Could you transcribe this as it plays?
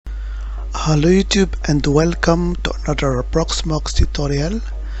Hello YouTube and welcome to another Proxmox tutorial.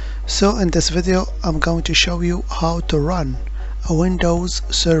 So in this video I'm going to show you how to run a Windows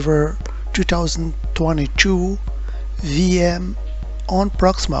Server 2022 VM on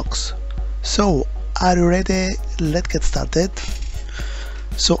Proxmox. So are you ready? Let's get started.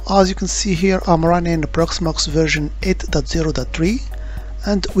 So as you can see here, I'm running Proxmox version 8.0.3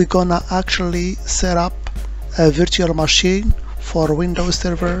 and we're gonna actually set up a virtual machine for Windows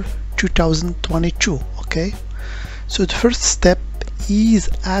Server 2022. Okay, so the first step is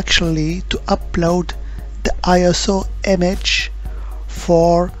actually to upload the ISO image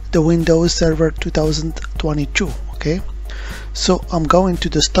for the Windows Server 2022. Okay, so I'm going to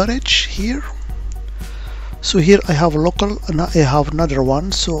the storage here. So here I have local and I have another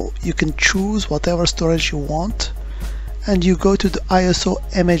one, so you can choose whatever storage you want and you go to the ISO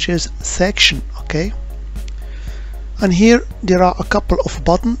images section. Okay, and here there are a couple of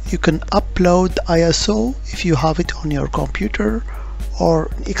buttons. You can upload the ISO if you have it on your computer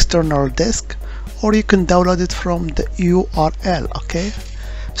or external disk, or you can download it from the URL. Okay,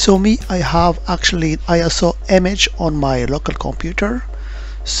 so me, I have actually ISO image on my local computer,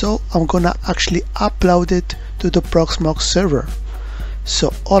 so I'm gonna actually upload it to the Proxmox server.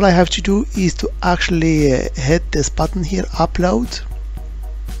 So all I have to do is to actually hit this button here, upload.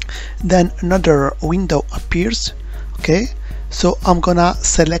 Then another window appears. Okay, so I'm gonna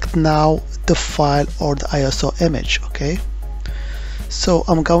select now the file or the ISO image. Okay, so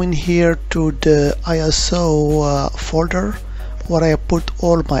I'm going here to the ISO folder where I put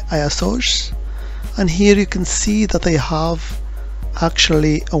all my ISOs, and here you can see that I have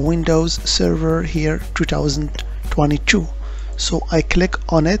actually a Windows Server here 2022. So I click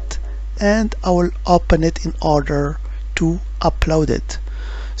on it and I will open it in order to upload it.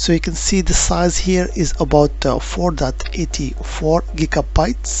 So you can see the size here is about 4.84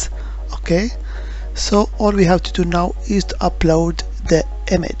 gigabytes. Okay, so all we have to do now is to upload the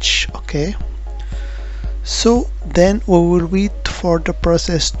image. Okay, so then we will wait for the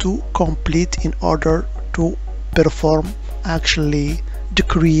process to complete in order to perform actually the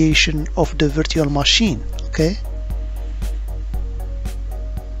creation of the virtual machine. Okay,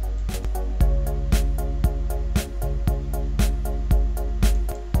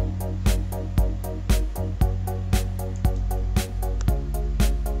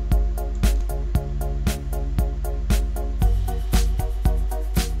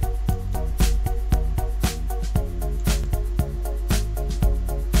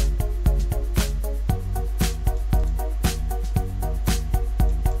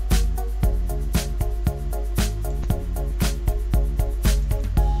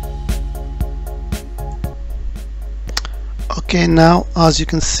 okay, now as you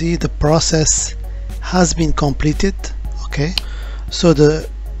can see the process has been completed. Okay, so the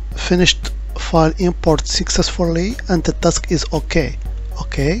finished file import successfully and the task is okay.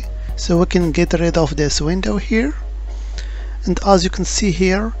 Okay, so we can get rid of this window here, and as you can see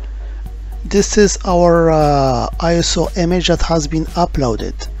here, this is our ISO image that has been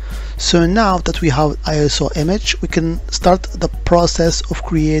uploaded. So now that we have ISO image, we can start the process of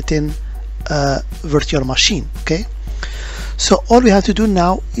creating a virtual machine. Okay, so all we have to do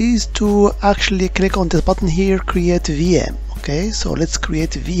now is to actually click on this button here, create VM. Okay, so let's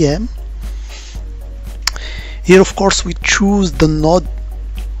create VM. Here of course we choose the node.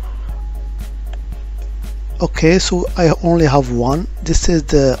 Okay, so I only have one. This is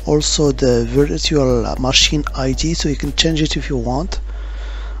also the virtual machine ID, so you can change it if you want,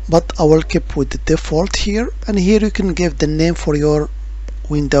 but I will keep with the default here. And here you can give the name for your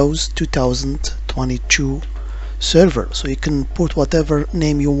Windows 2022 server, so you can put whatever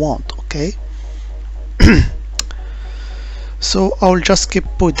name you want. Okay, so I will just keep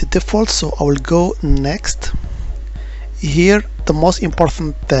with the default, so I will go next. Here the most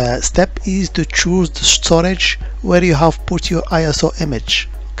important step is to choose the storage where you have put your ISO image.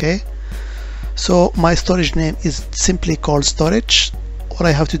 Okay, so my storage name is simply called storage. What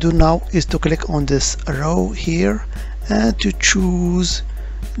I have to do now is to click on this row here and to choose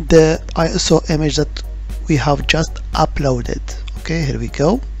the ISO image that we have just uploaded. Okay, here we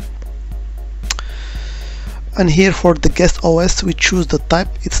go. And here for the guest OS we choose the type.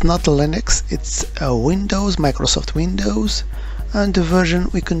 It's not Linux, it's Windows, Microsoft Windows, and the version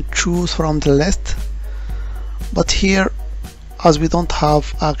we can choose from the list. But here, as we don't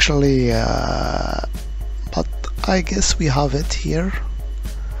have actually but I guess we have it here,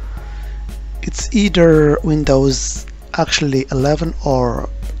 it's either Windows actually 11 or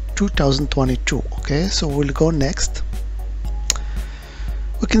 2022. Okay, so we'll go next.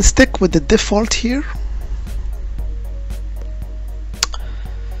 We can stick with the default here.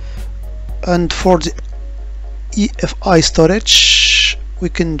 And for the EFI storage, we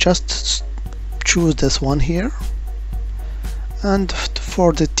can just choose this one here, and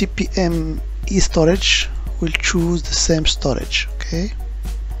for the TPM storage, we'll choose the same storage. Okay,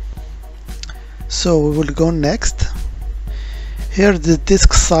 so we will go next. Here the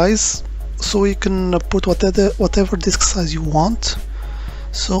disk size, so you can put whatever disk size you want.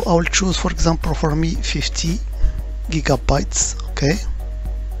 So I will choose, for example, for me 50 gigabytes. Okay,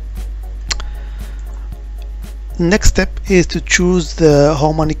 next step is to choose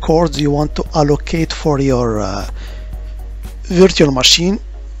how many cores you want to allocate for your virtual machine.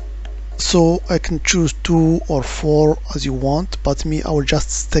 So I can choose 2 or 4 as you want, but me, I will just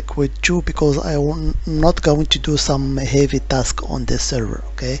stick with 2 because I'm not going to do some heavy task on this server.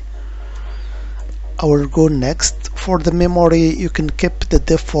 Okay, I will go next. For the memory, you can keep the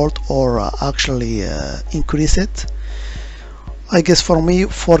default or actually increase it. I guess for me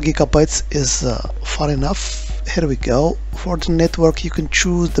 4 gigabytes is far enough. Here we go. For the network, you can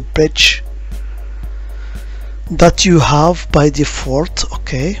choose the bridge that you have by default.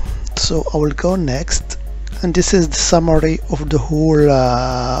 Okay, so I will go next, and this is the summary of the whole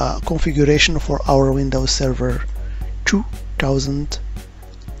configuration for our Windows Server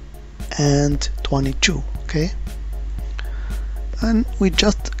 2022. Okay, and we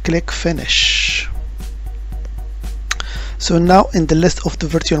just click finish. So now in the list of the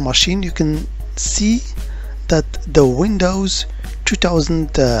virtual machine, you can see that the Windows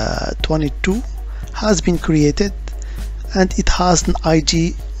 2022 has been created, and it has an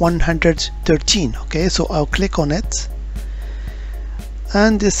ID 113. Okay, so I'll click on it,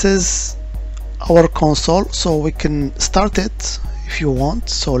 and this is our console, so we can start it if you want.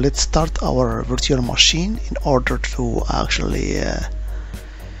 So let's start our virtual machine in order to actually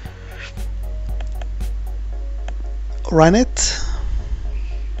run it.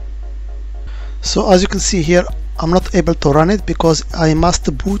 So as you can see here, I'm not able to run it because I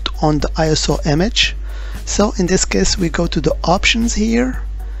must boot on the ISO image. So in this case, we go to the options here,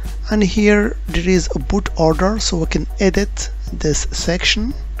 and here there is a boot order, so we can edit this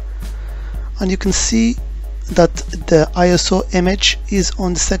section, and you can see that the ISO image is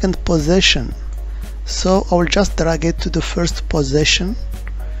on the second position. So I will just drag it to the first position.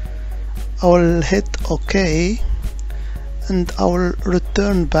 I will hit OK, and I will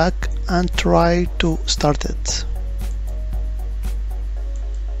return back and try to start it.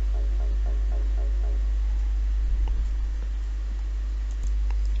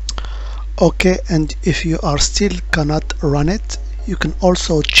 Okay, and if you are still cannot run it, you can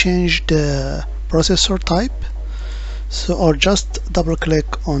also change the processor type. So I'll just double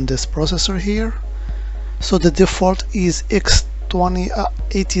click on this processor here. So the default is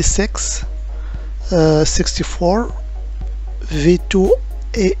X2086 64 V2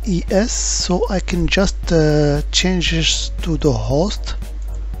 AES, so I can just change this to the host.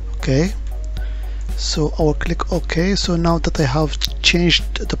 Okay, so I will click OK. So now that I have changed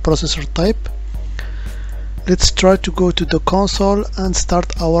the processor type, let's try to go to the console and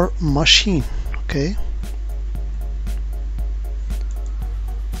start our machine. Okay,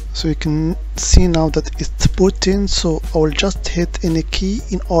 so you can see now that it's booting, so I will just hit any key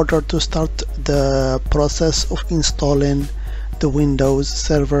in order to start the process of installing the Windows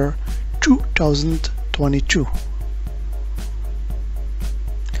Server 2022.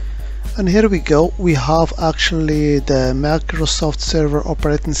 And here we go, we have actually the Microsoft Server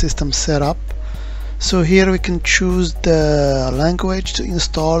operating system set up. So here we can choose the language to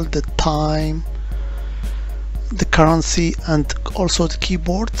install, the time, the currency, and also the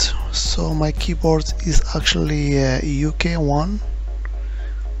keyboard. So my keyboard is actually UK one.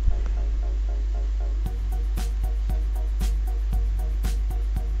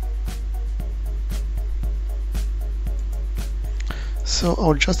 So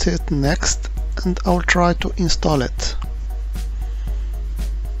I'll just hit next, and I'll try to install it.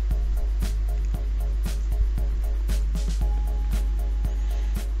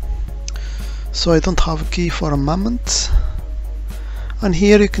 So I don't have a key for a moment, and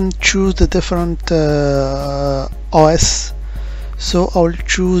here you can choose the different OS. So I'll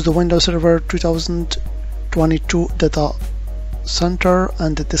choose the Windows Server 2022 Data Center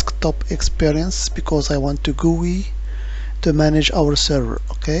and the desktop experience because I want to GUI to manage our server.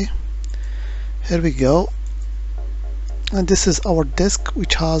 Okay, here we go, and this is our disk,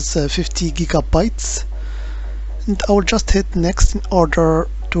 which has 50 gigabytes, and I will just hit next in order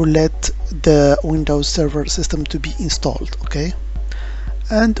to let the Windows Server system to be installed. Okay,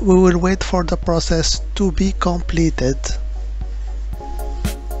 and we will wait for the process to be completed.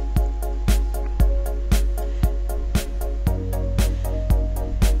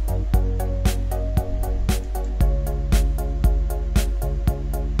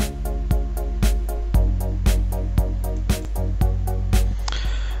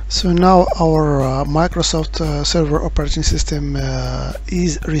 So now our Microsoft Server operating system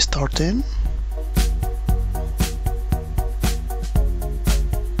is restarting.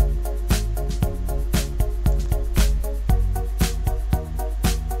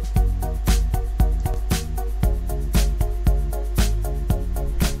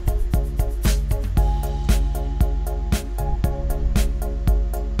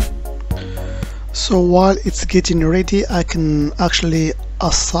 So while it's getting ready, I can actually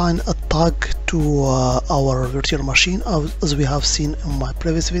assign a tag to our virtual machine as we have seen in my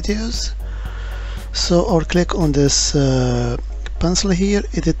previous videos. So I'll click on this pencil here,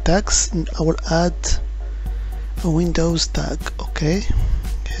 edit tags, and I will add a Windows tag. Okay,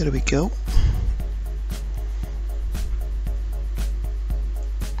 here we go.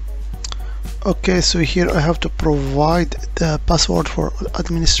 Okay, so here I have to provide the password for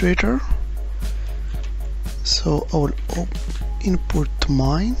administrator. So I will input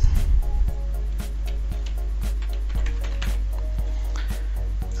mine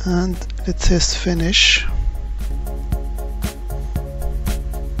and it says finish.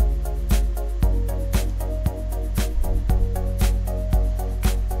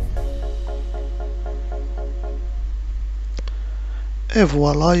 And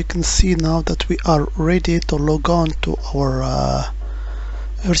voila, you can see now that we are ready to log on to our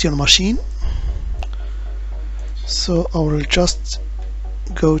virtual machine. So I will just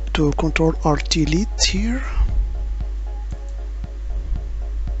go to Ctrl-RT-Delete here.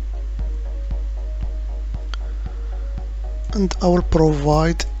 And I will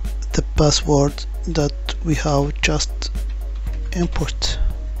provide the password that we have just input.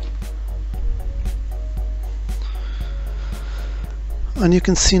 And you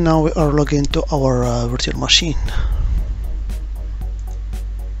can see now we are logged into our virtual machine.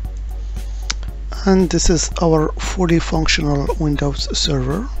 And this is our fully functional Windows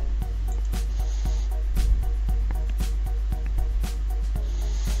server.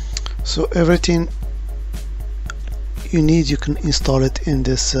 So everything you need, you can install it in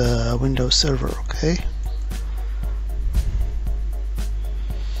this Windows server. Okay.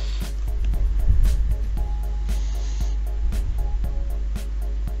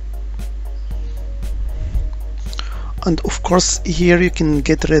 And of course here you can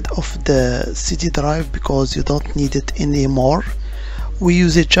get rid of the CD drive because you don't need it anymore. We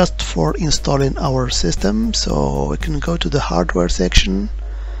use it just for installing our system, so we can go to the hardware section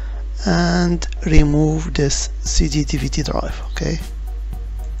and remove this CD DVD drive. Okay.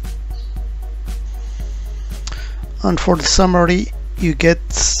 And for the summary, you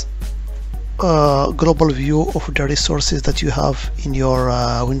get a global view of the resources that you have in your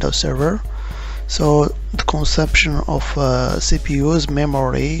Windows server. So the conception of CPUs,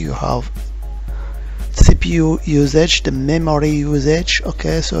 memory, you have CPU usage, the memory usage,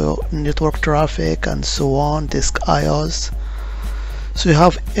 okay, so network traffic and so on, disk IOs. So you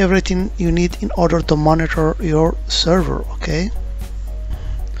have everything you need in order to monitor your server. Okay.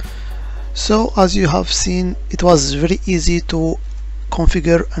 So as you have seen, it was very easy to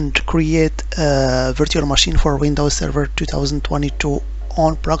configure and create a virtual machine for Windows Server 2022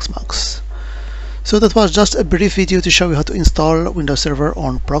 on Proxmox. So that was just a brief video to show you how to install Windows Server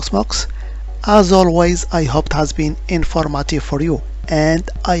on Proxmox. As always, I hope it has been informative for you, and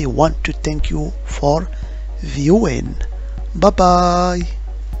I want to thank you for viewing. Bye bye.